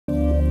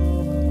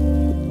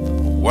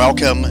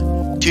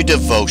Welcome to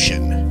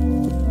Devotion.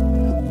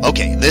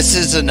 Okay, this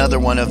is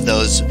another one of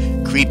those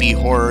creepy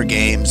horror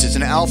games. It's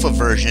an alpha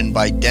version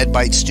by Dead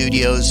Bite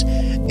Studios.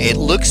 It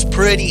looks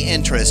pretty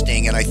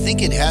interesting, and I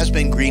think it has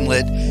been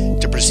greenlit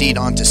to proceed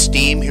onto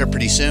Steam here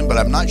pretty soon, but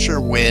I'm not sure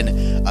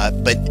when.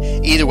 But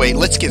either way,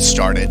 let's get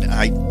started.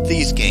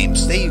 These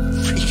games, they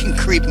freaking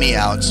creep me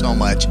out so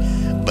much,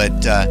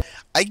 but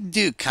I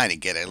do kind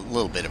of get a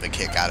little bit of a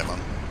kick out of them.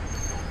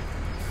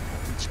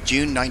 It's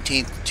June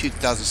 19th,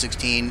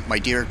 2016. My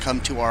dear,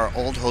 come to our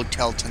old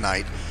hotel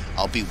tonight.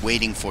 I'll be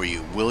waiting for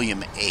you.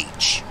 William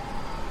H.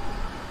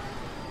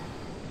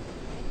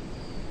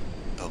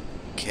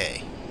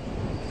 Okay.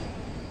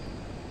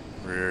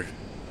 We're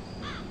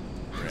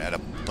at a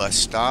bus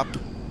stop.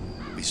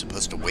 Are we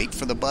supposed to wait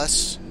for the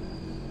bus?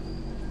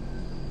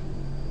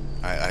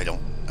 I don't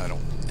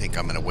think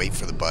I'm gonna wait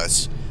for the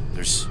bus.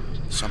 There's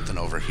something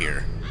over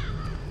here.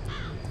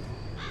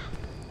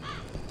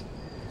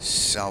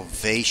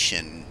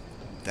 Salvation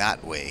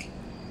that way.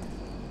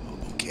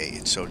 Okay,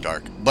 it's so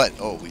dark. But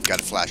oh, we've got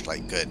a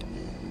flashlight. Good.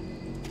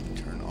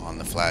 Turn on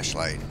the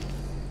flashlight.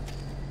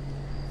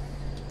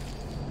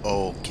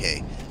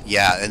 Okay.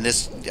 Yeah, and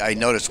this, I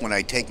notice when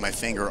I take my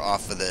finger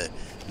off of the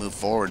move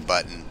forward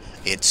button,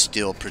 it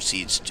still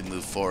proceeds to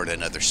move forward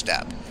another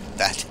step.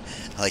 That,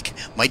 like,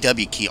 my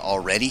W key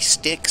already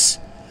sticks.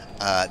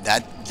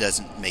 That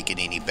doesn't make it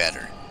any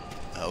better.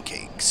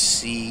 Okay,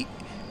 C,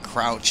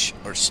 crouch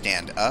or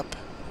stand up.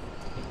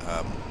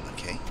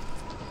 Okay.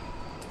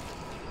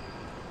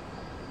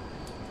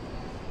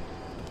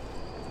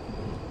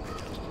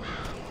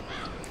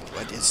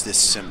 What is this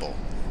symbol?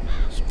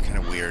 It's kind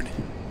of weird.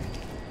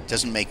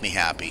 Doesn't make me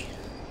happy.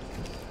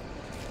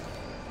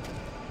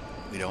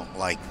 We don't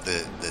like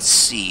the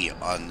C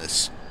on the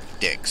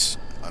sticks,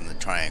 on the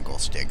triangle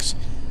sticks.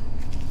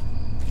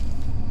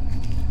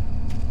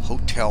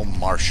 Hotel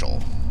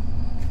Marshall.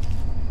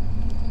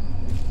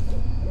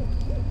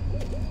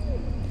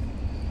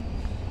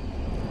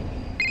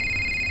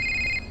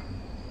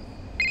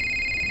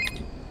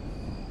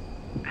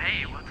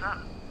 Hey, what's up?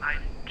 I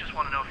just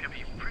want to know if you'll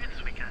be free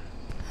this weekend.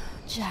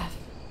 Jeff,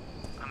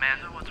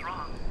 Amanda, what's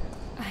wrong?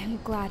 I'm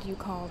glad you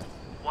called.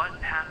 What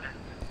happened?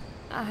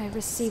 I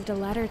received a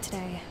letter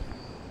today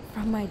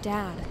from my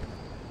dad.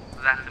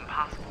 That's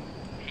impossible.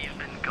 He's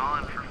been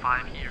gone for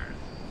 5 years.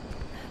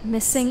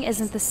 Missing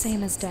isn't the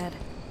same as dead.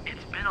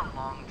 It's been a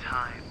long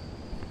time.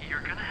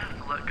 You're gonna have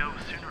to let go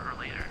sooner or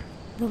later.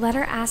 The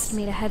letter asked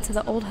me to head to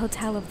the old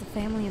hotel of the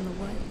family in the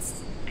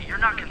woods. You're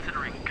not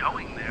considering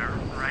going there,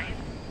 right?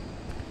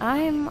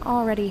 I'm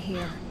already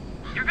here.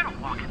 You're gonna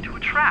walk into a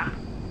trap.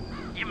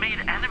 You made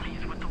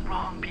enemies with the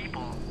wrong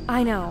people.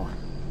 I know.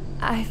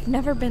 I've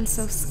never been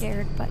so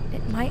scared, but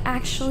it might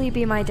actually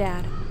be my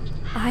dad.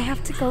 I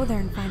have to go there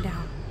and find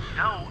out.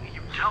 No, you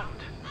don't.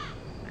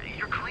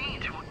 You're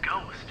clinging to a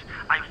ghost.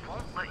 I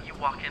won't let you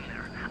walk in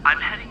there.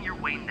 I'm heading your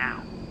way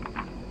now.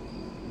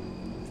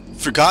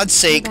 For God's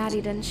sake,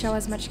 Daddy didn't show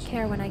as much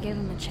care when I gave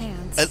him a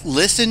chance.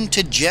 listen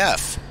to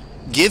Jeff.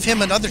 Give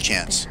him another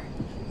chance.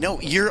 No,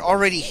 you're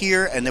already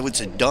here, and it was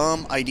a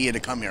dumb idea to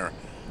come here.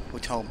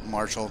 Hotel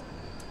Marshall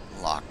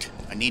locked.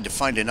 I need to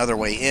find another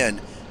way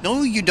in.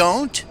 No, you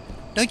don't.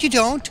 No, you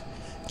don't.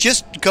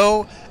 Just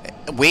go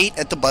wait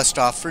at the bus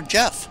stop for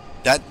Jeff.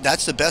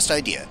 That's the best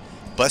idea.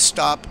 Bus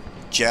stop,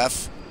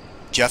 Jeff.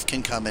 Jeff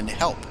can come and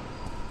help.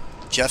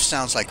 Jeff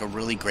sounds like a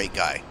really great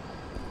guy,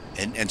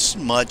 and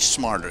much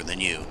smarter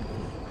than you,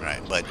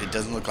 right? But it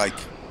doesn't look like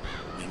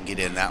we can get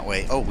in that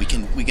way. Oh, we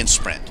can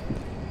sprint.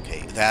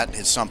 Okay, that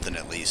is something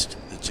at least.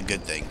 It's a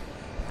good thing.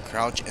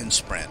 Crouch and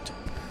sprint.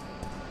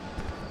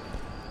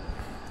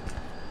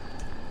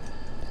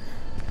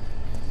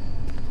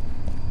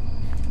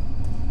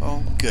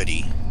 Oh,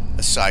 goody.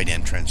 A side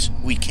entrance.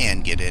 We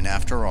can get in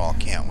after all,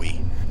 can't we?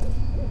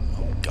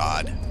 Oh,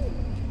 God.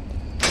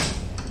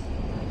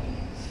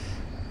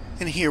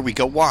 And here we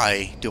go.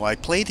 Why do I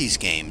play these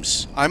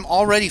games? I'm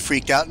already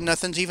freaked out and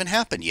nothing's even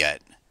happened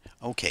yet.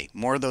 Okay,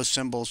 more of those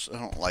symbols. I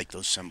don't like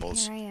those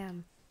symbols. Here I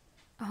am.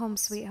 Home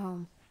sweet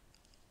home.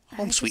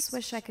 Home I sweet. just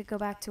wish I could go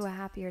back to a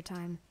happier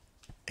time.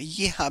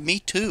 Yeah, me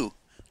too.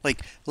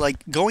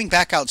 Like going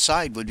back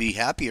outside would be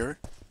happier,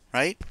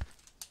 right?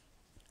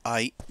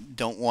 I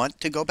don't want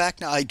to go back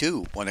now. I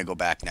do want to go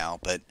back now,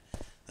 but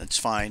that's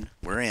fine.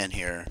 We're in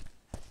here.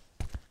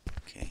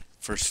 Okay,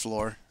 first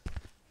floor.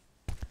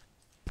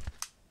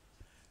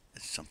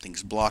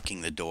 Something's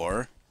blocking the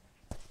door.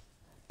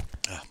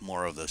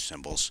 More of those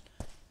symbols.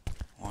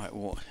 Why?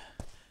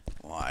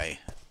 Why?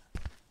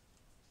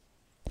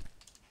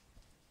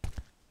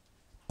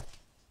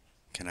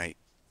 Can I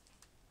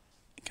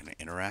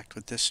interact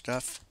with this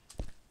stuff?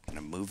 Can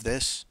I move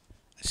this?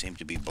 I seem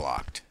to be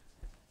blocked.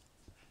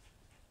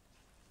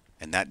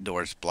 And that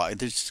door's blocked.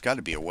 There's got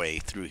to be a way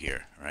through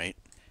here, right?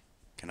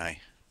 Can I?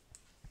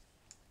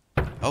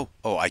 Oh,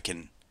 I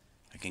can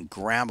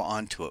grab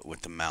onto it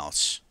with the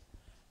mouse.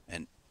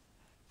 And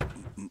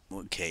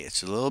okay,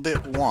 it's a little bit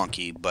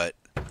wonky, but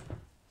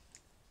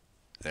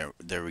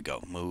there we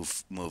go.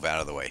 Move out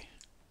of the way.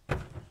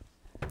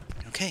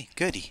 Okay,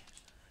 goody.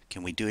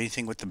 Can we do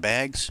anything with the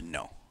bags?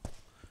 No.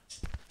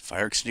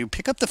 Fire extinguisher.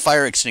 Pick up the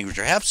fire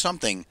extinguisher. Have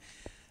something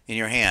in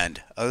your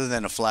hand other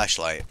than a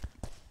flashlight.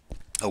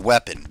 A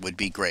weapon would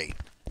be great.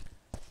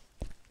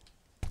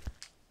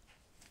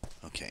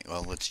 Okay,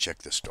 well, let's check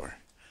this door.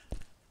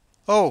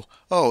 Oh,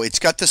 it's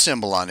got the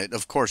symbol on it.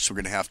 Of course, we're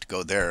going to have to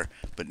go there.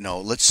 But no,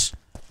 let's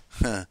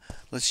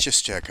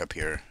just check up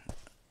here.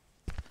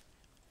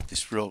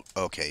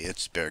 Okay,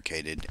 it's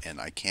barricaded, and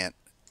I can't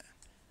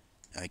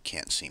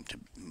seem to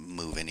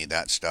move any of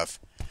that stuff.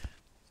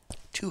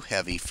 Too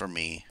heavy for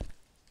me.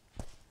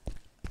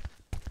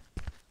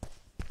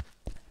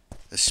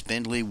 The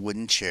spindly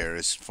wooden chair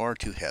is far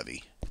too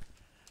heavy.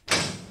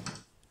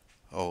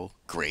 Oh,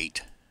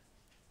 great.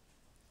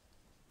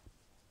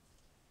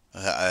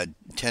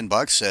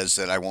 $10 says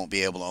that I won't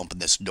be able to open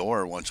this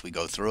door once we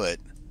go through it.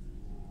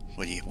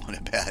 What do you want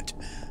to bet?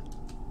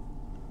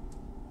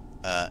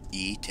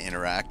 E to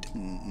interact?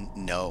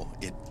 No,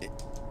 it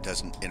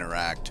doesn't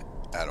interact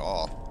at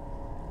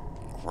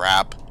all.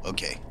 Crap.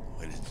 Okay.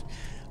 What is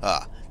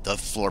the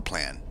floor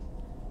plan.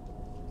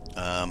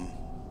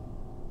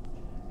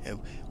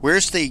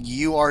 Where's the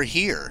 "you are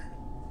here"?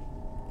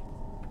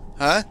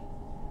 Huh?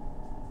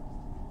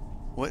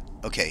 What?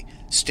 Okay.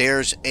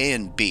 Stairs A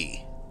and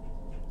B.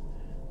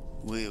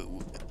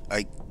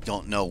 I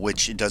don't know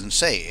which. It doesn't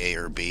say A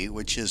or B.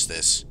 Which is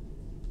this?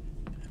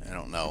 I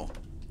don't know.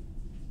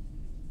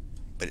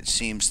 But it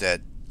seems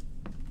that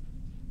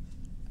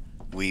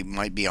we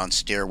might be on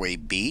stairway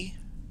B.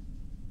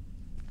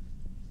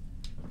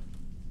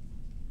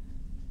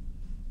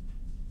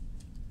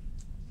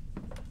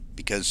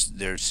 Because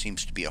there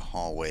seems to be a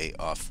hallway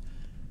off.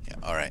 Yeah,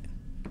 alright.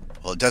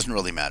 Well, it doesn't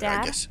really matter,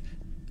 Dad? I guess.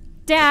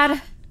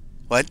 Dad!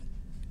 What?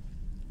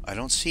 I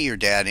don't see your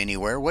dad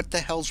anywhere. What the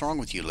hell's wrong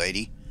with you,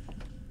 lady?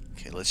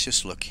 Okay, let's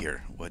just look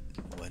here. What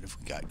have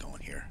we got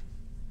going here?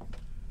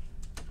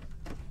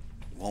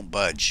 Won't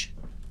budge.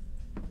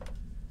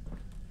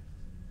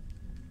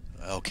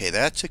 Okay,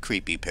 that's a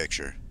creepy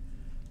picture.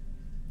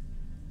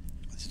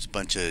 It's a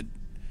bunch of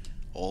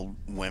old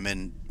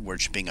women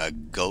worshiping a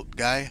goat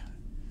guy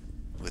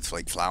with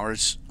like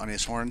flowers on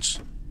his horns.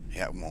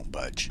 Yeah, it won't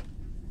budge.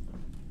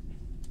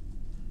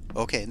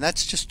 Okay, and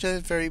that's just a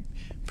very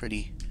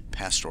pretty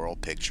pastoral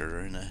picture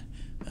in a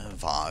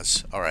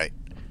vase. Alright.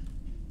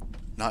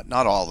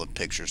 Not all the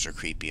pictures are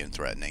creepy and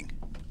threatening.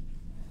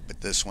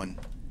 But this one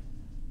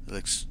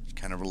looks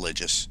kind of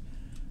religious.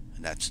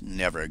 And that's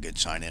never a good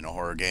sign in a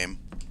horror game.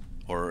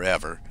 Or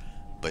ever.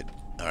 But,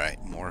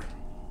 alright, more.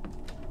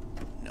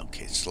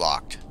 Okay, it's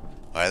locked.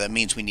 Alright, that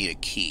means we need a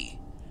key.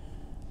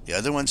 The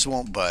other ones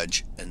won't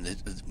budge. And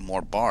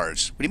more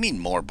bars. What do you mean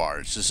more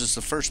bars? This is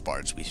the first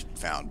bars we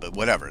found. But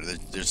whatever,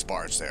 there's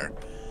bars there.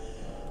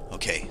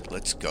 Okay,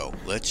 let's go.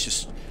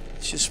 Let's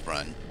just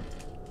run.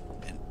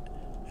 And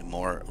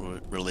more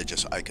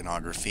religious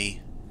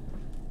iconography.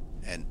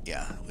 And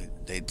yeah,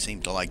 they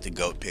seem to like the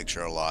goat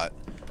picture a lot.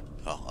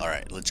 Oh,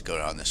 alright, let's go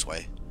down this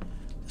way.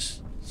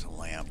 This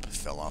lamp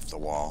fell off the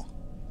wall.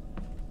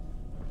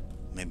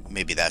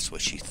 Maybe that's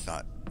what she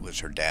thought was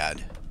her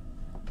dad.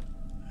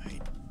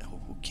 Right.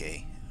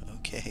 Okay.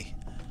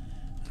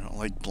 I don't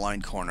like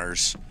blind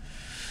corners.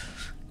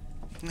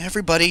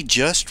 Everybody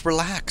just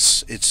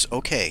relax. It's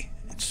okay.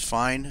 It's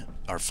fine.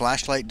 Our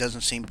flashlight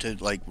doesn't seem to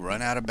like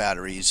run out of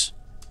batteries.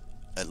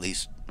 At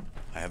least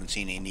I haven't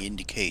seen any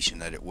indication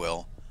that it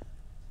will.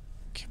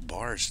 Okay,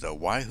 bars though.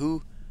 Why?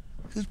 Who's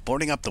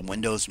boarding up the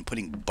windows and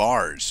putting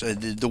bars?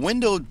 The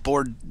window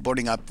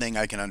boarding up thing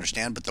I can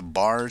understand, but the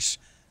bars,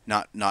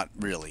 not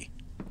really.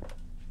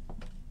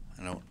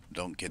 I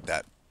don't get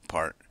that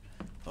part.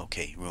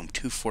 Okay, room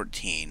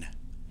 214.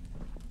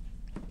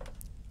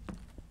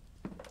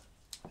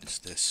 What's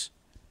this?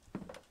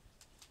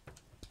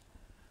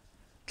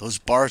 Those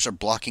bars are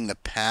blocking the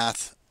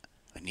path.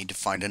 I need to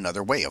find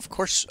another way. Of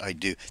course I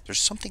do. There's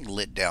something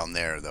lit down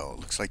there, though. It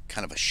looks like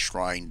kind of a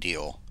shrine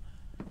deal.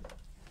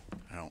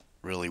 I don't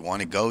really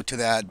want to go to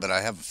that, but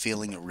I have a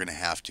feeling that we're going to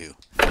have to.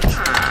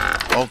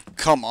 Oh,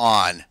 come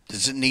on.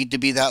 Does it need to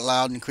be that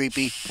loud and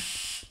creepy?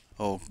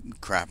 Oh,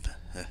 crap.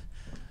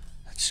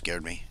 That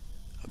scared me.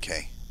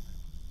 Okay.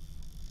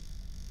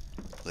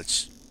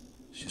 Let's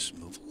just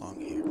move along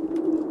here.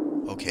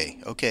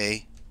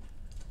 Okay.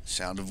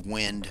 Sound of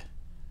wind.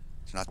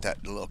 It's not that...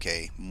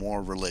 Okay,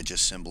 more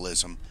religious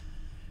symbolism.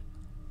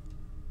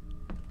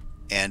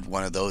 And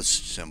one of those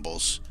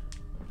symbols.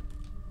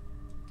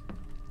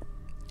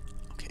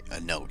 Okay,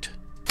 a note.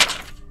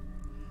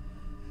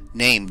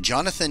 Name,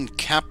 Jonathan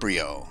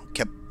Caprio.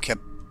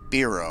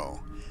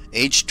 Capiro.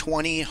 Age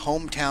 20,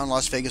 hometown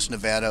Las Vegas,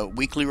 Nevada.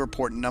 Weekly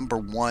report number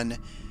 1.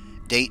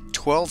 Date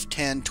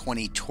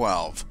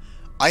 12/10/2012.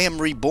 I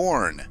am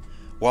reborn.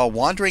 While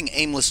wandering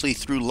aimlessly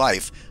through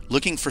life,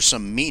 looking for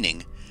some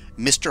meaning,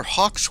 Mr.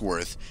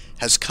 Hawksworth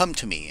has come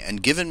to me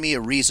and given me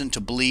a reason to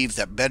believe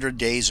that better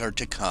days are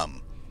to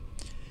come.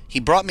 He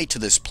brought me to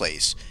this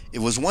place. It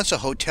was once a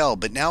hotel,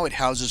 but now it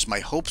houses my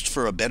hopes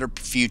for a better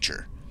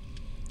future.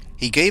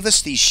 He gave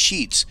us these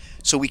sheets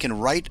so we can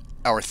write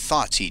our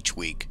thoughts each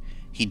week.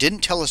 He didn't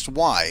tell us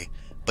why,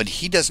 but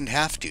he doesn't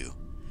have to.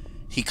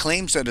 He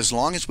claims that as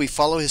long as we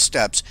follow his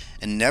steps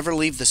and never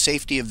leave the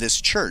safety of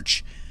this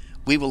church,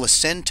 we will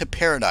ascend to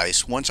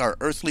paradise once our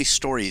earthly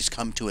stories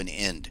come to an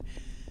end.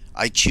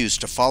 I choose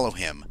to follow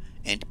him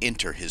and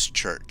enter his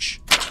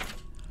church.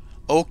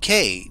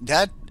 Okay,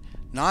 that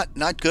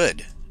not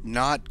good.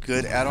 Not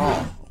good at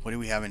all. What do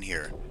we have in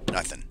here?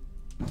 Nothing.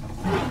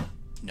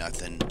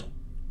 Nothing.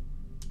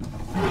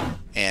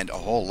 And a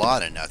whole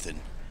lot of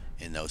nothing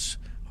in those.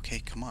 Okay,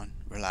 come on,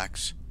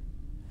 relax.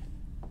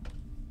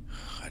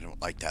 I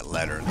don't like that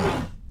letter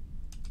though.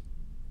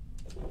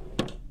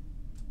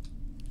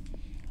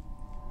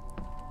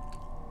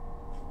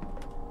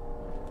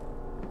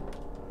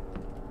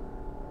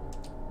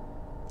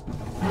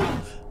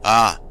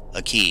 Ah,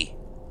 a key.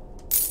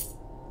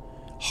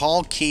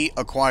 Hall key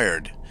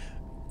acquired.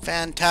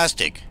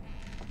 Fantastic.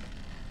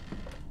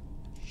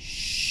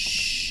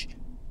 Shh.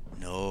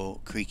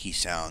 No creaky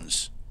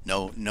sounds.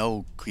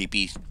 No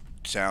creepy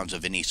sounds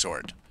of any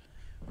sort.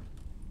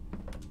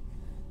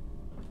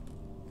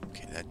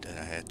 Okay,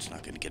 that's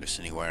not going to get us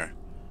anywhere.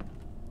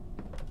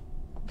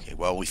 Okay,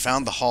 well, we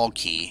found the hall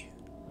key.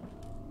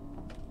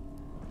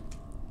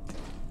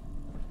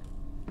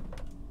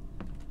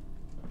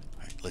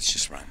 Alright, let's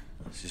just run.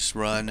 Let's just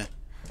run.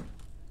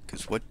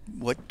 Because what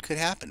could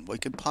happen?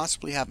 What could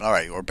possibly happen?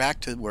 Alright, we're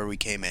back to where we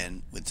came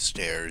in with the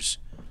stairs.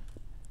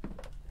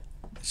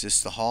 Is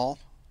this the hall?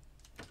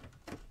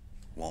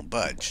 Won't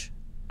budge.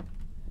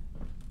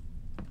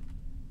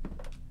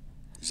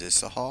 Is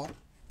this the hall?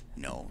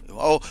 No.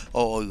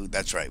 Oh,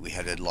 that's right. We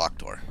had a locked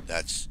door.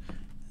 This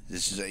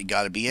is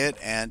got to be it,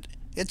 and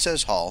it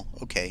says hall.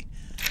 Okay.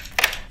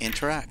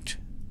 Interact.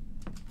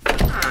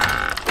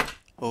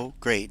 Oh,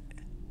 great.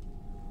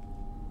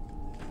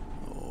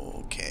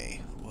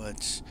 Okay.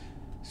 It's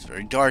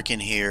very dark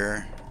in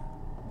here.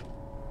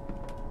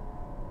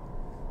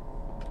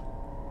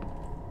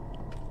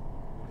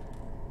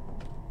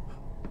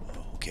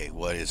 Okay,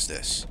 what is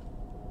this?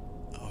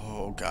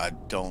 Oh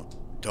God, don't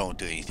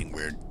do anything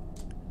weird.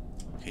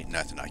 Okay,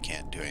 nothing. I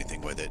can't do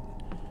anything with it.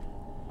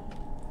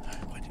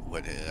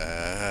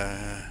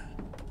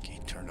 Okay,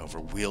 turn over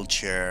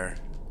wheelchair.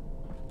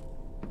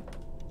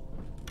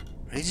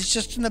 It's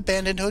just an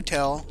abandoned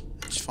hotel.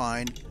 It's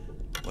fine.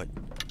 What?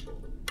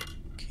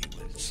 Okay,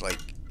 it's like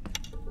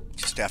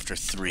just after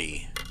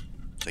 3.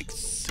 It's like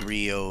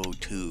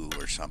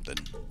 3:02 or something.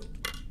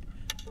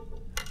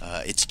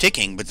 It's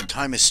ticking, but the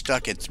time is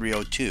stuck at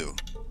 3:02.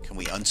 Can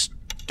we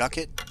unstuck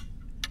it?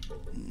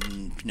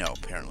 No,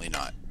 apparently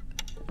not.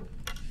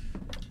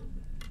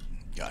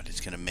 God,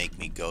 it's gonna make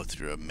me go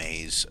through a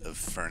maze of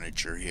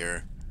furniture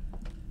here.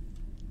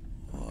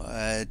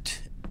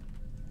 What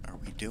are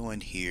we doing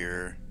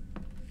here?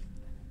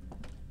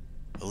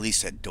 At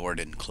least that door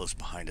didn't close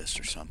behind us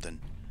or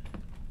something.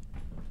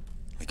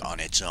 Like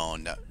on its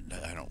own. I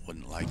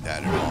wouldn't like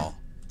that at all.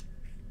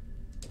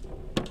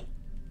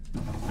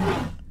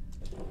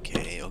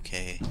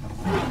 Okay.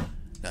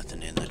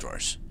 Nothing in the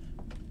drawers.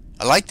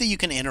 I like that you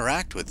can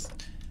interact with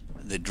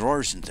the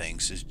drawers and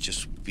things. It'd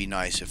just be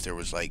nice if there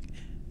was like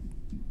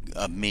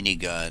a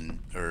minigun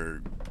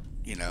or,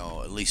 you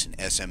know, at least an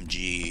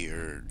SMG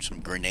or some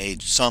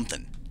grenades,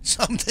 something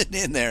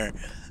in there.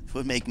 It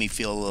would make me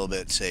feel a little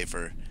bit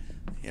safer,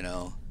 you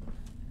know.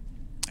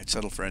 I'd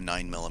settle for a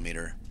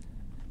 9mm.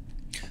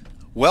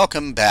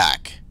 Welcome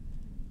back.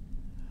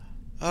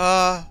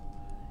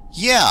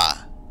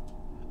 Yeah.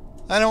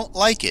 I don't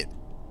like it.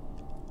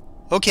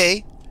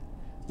 Okay.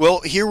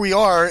 Well, here we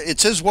are. It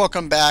says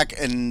welcome back,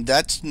 and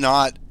that's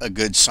not a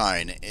good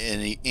sign.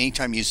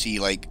 Anytime you see,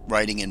 like,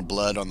 writing in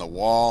blood on the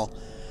wall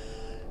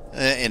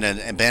in an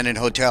abandoned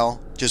hotel,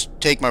 just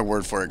take my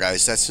word for it,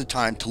 guys. That's the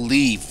time to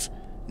leave,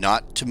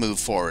 not to move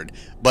forward.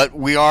 But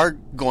we are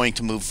going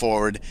to move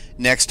forward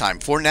next time.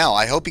 For now,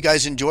 I hope you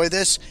guys enjoy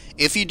this.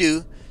 If you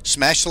do,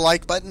 smash the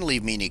like button,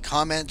 leave me any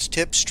comments,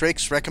 tips,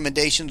 tricks,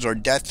 recommendations, or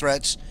death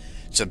threats.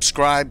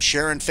 Subscribe,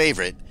 share, and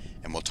favorite,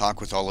 and we'll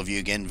talk with all of you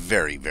again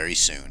very, very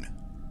soon.